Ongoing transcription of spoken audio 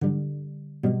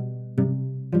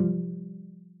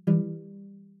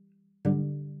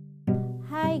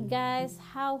guys,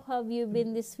 how have you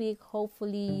been this week?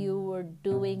 Hopefully, you were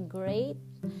doing great.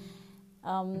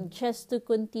 Just to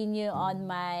continue on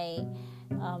my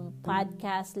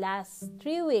podcast last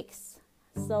 3 weeks.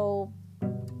 So,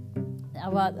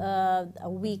 about a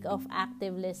week of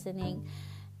active listening.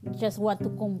 Just want to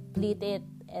complete it,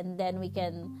 and then we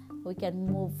can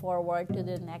move forward to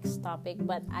the next topic.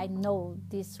 But I know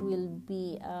this will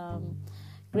be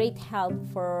great help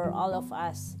for all of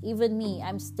us. Even me,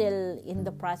 I'm still in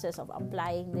the process of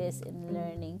applying this and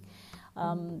learning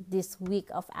this week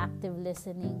of active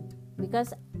listening,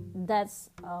 because that's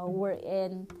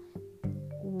wherein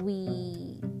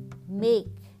we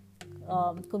make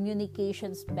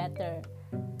communications better,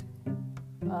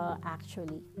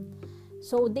 actually.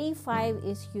 So day 5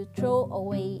 is you throw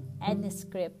away any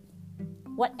script.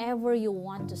 Whatever you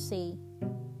want to say,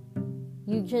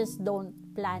 you just don't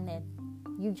plan it.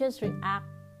 You just react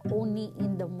only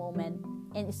in the moment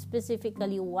and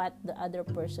specifically what the other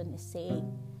person is saying,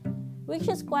 which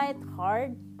is quite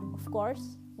hard, of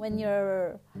course, when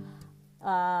you're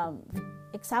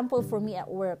example for me at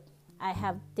work. I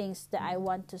have things that I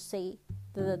want to say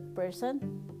to that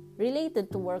person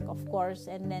related to work, of course,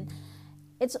 and then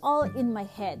it's all in my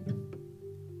head.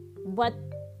 But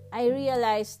I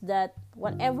realized that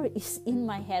whatever is in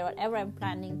my head, whatever I'm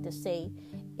planning to say,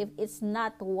 if it's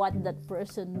not what that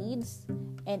person needs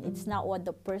and it's not what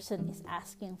the person is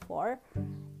asking for,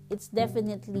 it's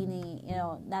definitely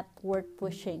not worth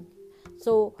pushing.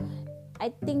 So I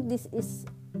think this is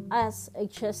us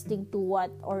adjusting to what,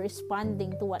 or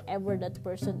responding to whatever that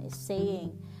person is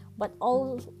saying, but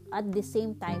also at the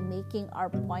same time making our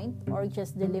point or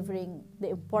just delivering the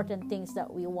important things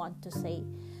that we want to say.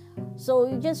 So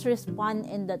you just respond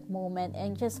in that moment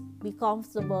and just be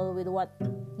comfortable with what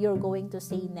you're going to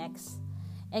say next,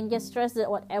 and just trust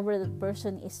that whatever the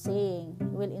person is saying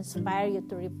will inspire you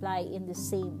to reply in the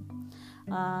same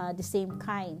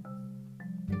kind.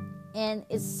 And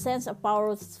it sends a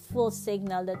powerful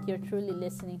signal that you're truly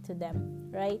listening to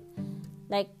them, right?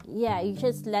 Like, you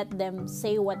just let them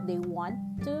say what they want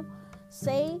to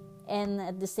say, and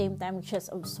at the same time just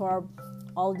absorb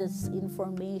all this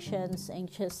informations,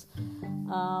 and just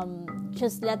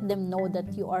let them know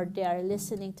that you are there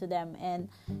listening to them, and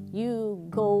you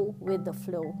go with the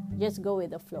flow. Just go with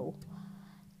the flow.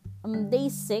 Day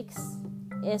 6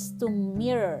 is to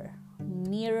mirror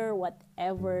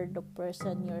whatever the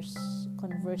person you're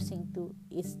conversing to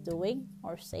is doing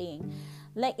or saying.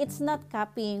 Like, it's not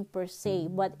copying per se,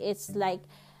 but it's like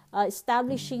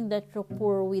establishing that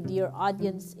rapport with your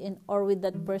audience or with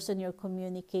that person you're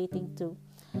communicating to.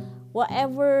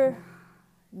 Whatever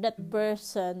that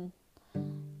person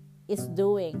is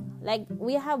doing, like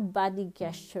we have body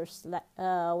gestures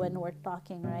when we're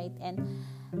talking, right? And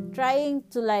trying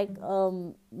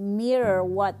to mirror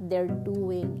what they're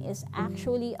doing has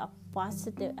actually a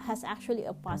positive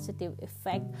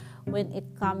effect when it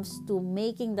comes to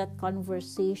making that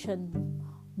conversation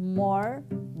more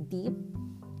deep,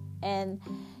 and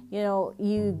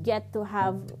you get to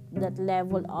have that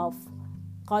level of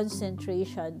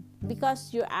concentration,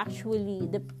 because you're actually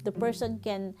the person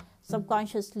can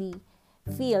subconsciously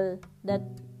feel that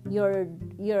you're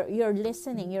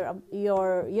listening,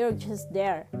 you're just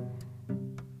there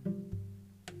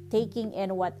taking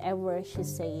in whatever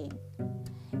she's saying.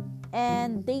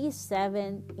 And day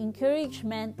 7,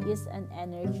 encouragement is an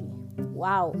energy.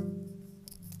 Wow,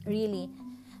 really,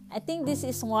 I think this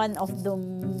is one of the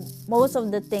most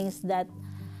of the things that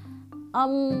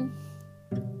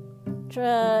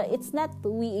it's not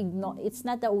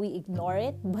that we ignore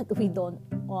it, but we don't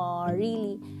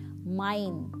really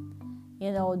mind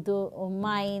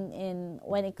mind in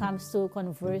when it comes to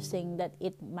conversing, that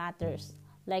it matters.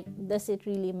 Like, does it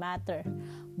really matter?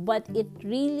 But it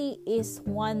really is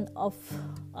one of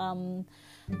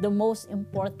the most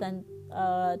important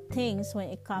things when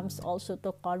it comes also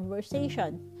to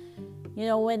conversation.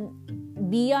 When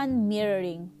beyond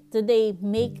mirroring, today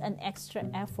make an extra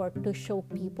effort to show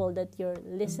people that you're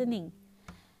listening.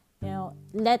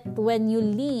 When you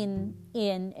lean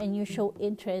in and you show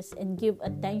interest and give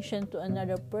attention to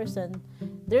another person,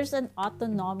 there's an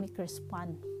autonomic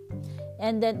response,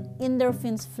 and then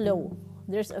endorphins flow.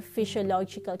 There's a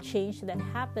physiological change that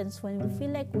happens when we feel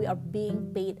like we are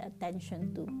being paid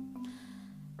attention to.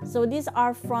 So these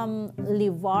are from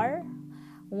LeVar,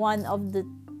 one of the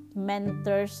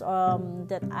mentors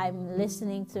that I'm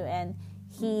listening to, and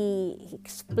he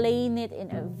explained it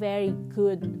in a very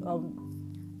good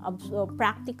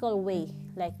practical way.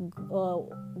 Like,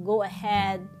 go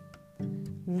ahead,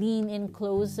 lean in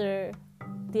closer,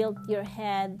 tilt your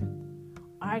head,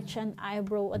 arch an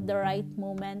eyebrow at the right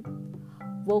moment,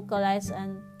 vocalize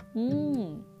and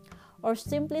or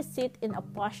simply sit in a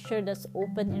posture that's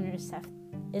open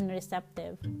and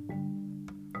receptive.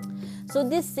 So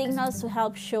these signals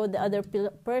help show the other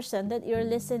person that you're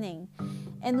listening.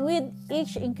 And with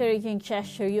each encouraging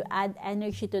gesture, you add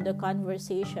energy to the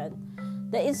conversation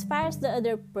that inspires the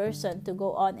other person to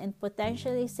go on and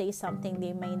potentially say something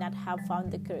they may not have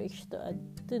found the courage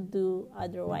to do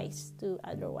otherwise.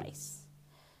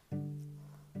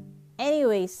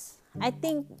 Anyways, I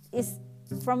think it's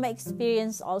from my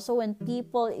experience also, when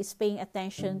people is paying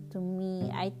attention to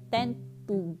me, I tend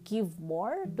to give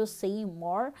more, to say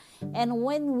more. And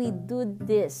when we do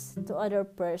this to other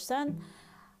person,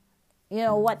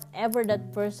 whatever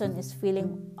that person is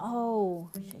feeling, oh,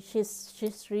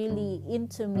 she's really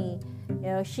into me,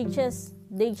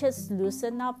 they just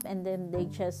loosen up, and then they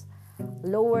just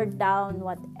lower down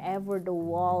whatever the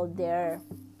wall they're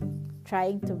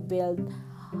trying to build,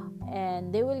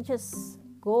 and they will just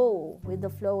go with the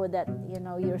flow that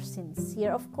you're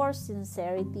sincere. Of course,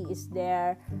 sincerity is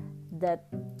there, that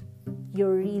you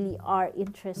really are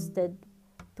interested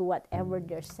to whatever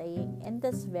they're saying, and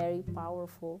that's very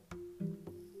powerful.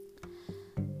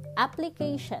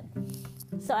 Application.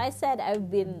 So I said I've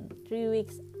been 3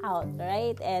 weeks out,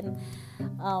 right? And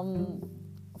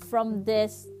from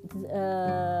this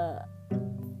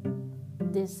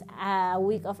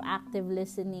week of active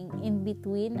listening, in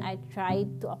between I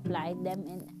tried to apply them,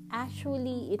 and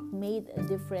actually it made a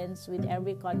difference with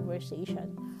every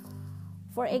conversation.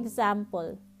 For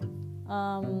example,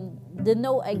 the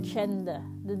no agenda,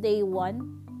 the day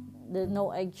one, the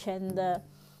no agenda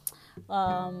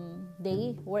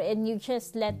day, wherein you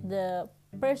just let the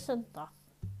person talk.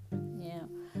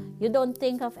 You don't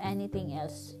think of anything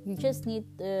else. You just need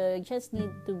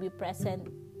to be present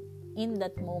in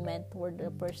that moment where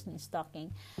the person is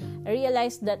talking. I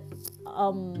realized that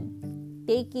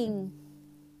taking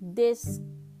this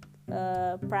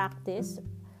practice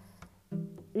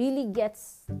really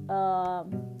gets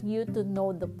you to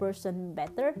know the person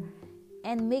better,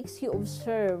 and makes you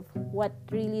observe what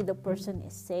really the person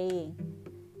is saying.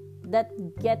 That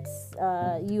gets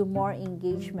you more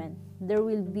engagement. There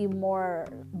will be more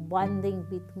bonding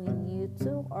between you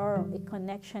two, or a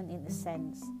connection in a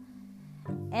sense.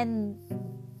 And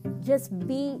just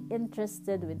be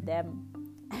interested with them.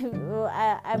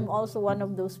 I'm also one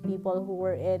of those people who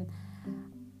were in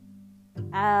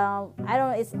I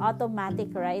don't know, it's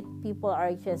automatic, right? People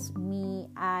are just me,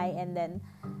 and then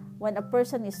when a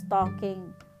person is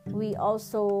talking, I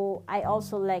also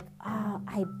like,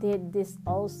 I did this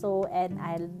also, and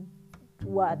I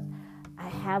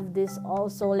have this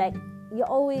also. Like,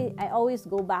 I always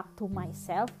go back to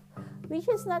myself, which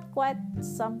is not quite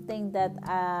something that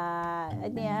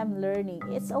I think I'm learning.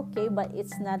 It's okay, but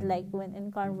it's not like when in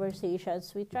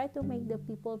conversations we try to make the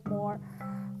people more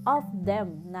of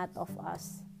them, not of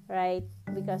us, right?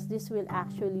 Because this will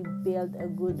actually build a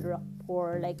good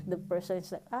rapport. Like, the person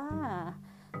is like,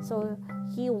 so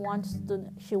she wants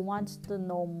to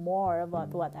know more about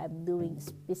what I'm doing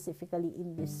specifically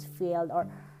in this field, or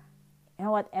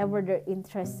whatever their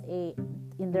interests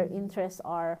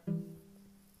are.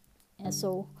 And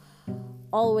so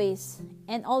always,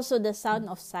 and also the sound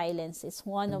of silence is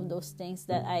one of those things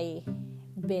that I've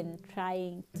been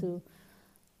trying to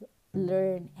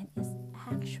learn, and it's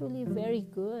actually very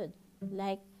good.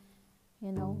 Like,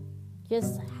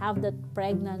 just have that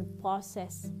pregnant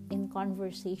pauses in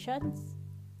conversations,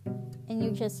 and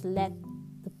you just let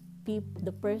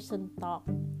the person talk.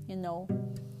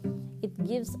 It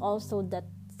gives also that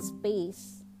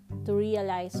space to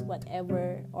realize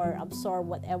whatever, or absorb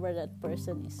whatever that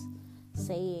person is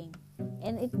saying,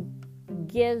 and it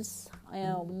gives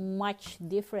much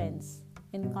difference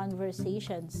in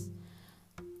conversations,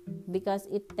 because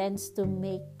it tends to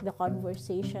make the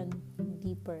conversation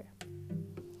deeper.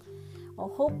 I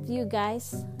hope you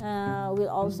guys will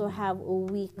also have a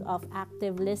week of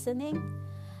active listening.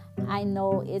 I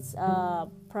know it's a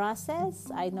process.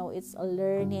 I know it's a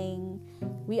learning.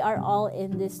 We are all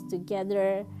in this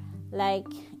together. Like,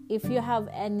 if you have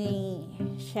any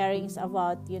sharings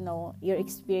about your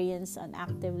experience on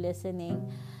active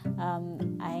listening,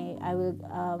 I will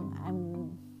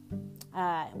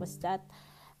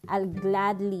I'll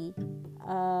gladly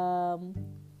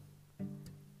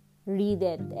read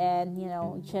it, and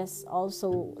just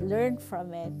also learn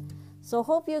from it. So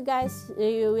hope you guys,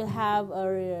 you will have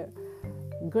a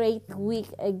great week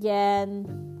again.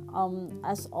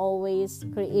 As always,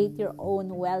 create your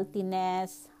own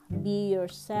wealthiness, be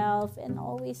yourself, and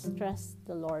always trust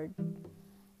the Lord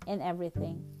in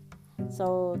everything.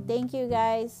 So thank you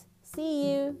guys.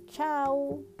 See you.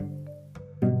 Ciao.